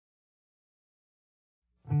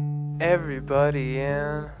Everybody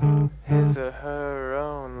in his or her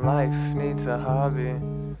own life needs a hobby.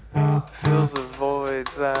 Fills the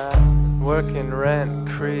voids that work and rent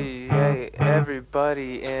create.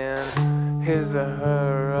 Everybody in his or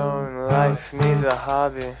her own life needs a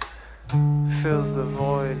hobby. Fills the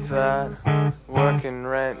voids that work and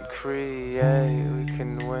rent create. We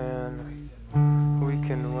can win. We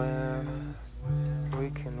can win. We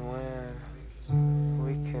can win.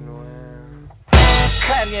 We can win.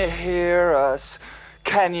 Can you hear us?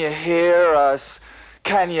 Can you hear us?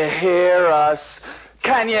 Can you hear us?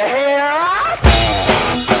 Can you hear us?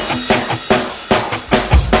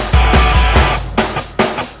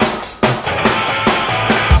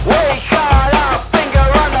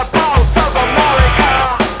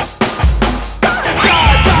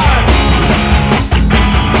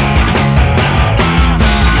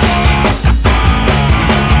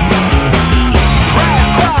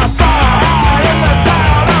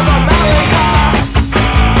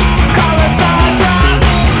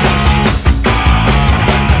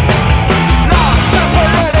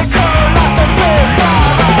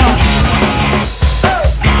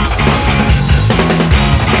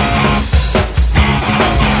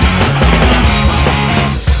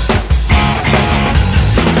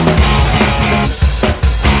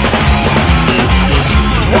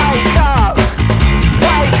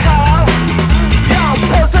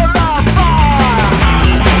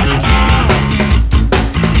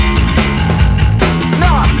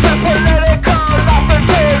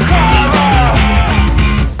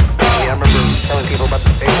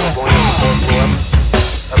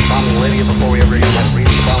 Before we ever even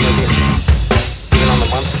reached the bomb with you.